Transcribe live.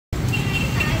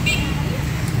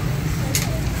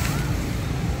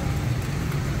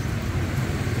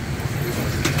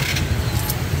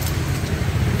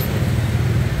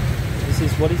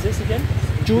What is this again?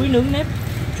 Chuối nướng nếp.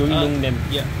 Chuối nướng nem.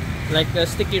 Yeah. Like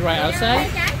sticky right outside,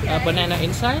 banana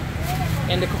inside,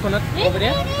 and the coconut over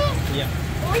there. Yeah.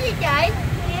 Ủa gì chị?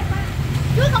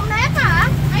 Chuối không nếp hả?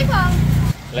 Mấy phần?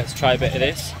 Let's try a bit of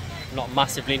this. I'm not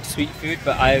massively into sweet food,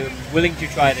 but I'm willing to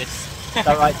try this. Is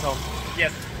that right, Tom?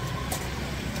 Yes.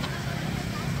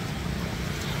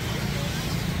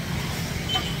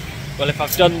 Well, if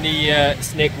I've done the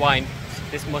snake wine,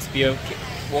 this must be a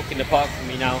walk in the park for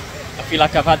me now. I feel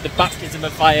like I've had the baptism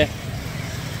of fire.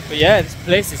 But yeah, this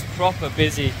place is proper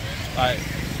busy. Like,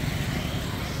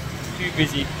 too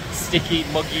busy, sticky,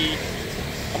 muggy.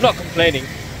 I'm not complaining,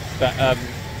 but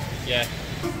yeah.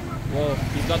 Whoa,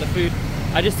 he's got the food.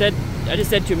 I just said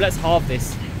to him, let's halve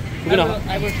this. We're gonna,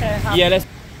 I will share half. yeah,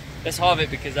 let's halve it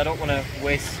because I don't want to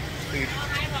waste food.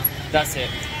 That's it.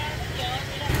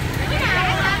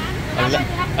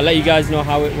 I'll let you guys know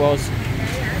how it was.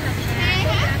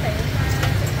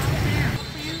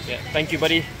 Yeah, thank you,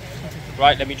 buddy.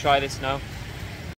 Right, let me try this now.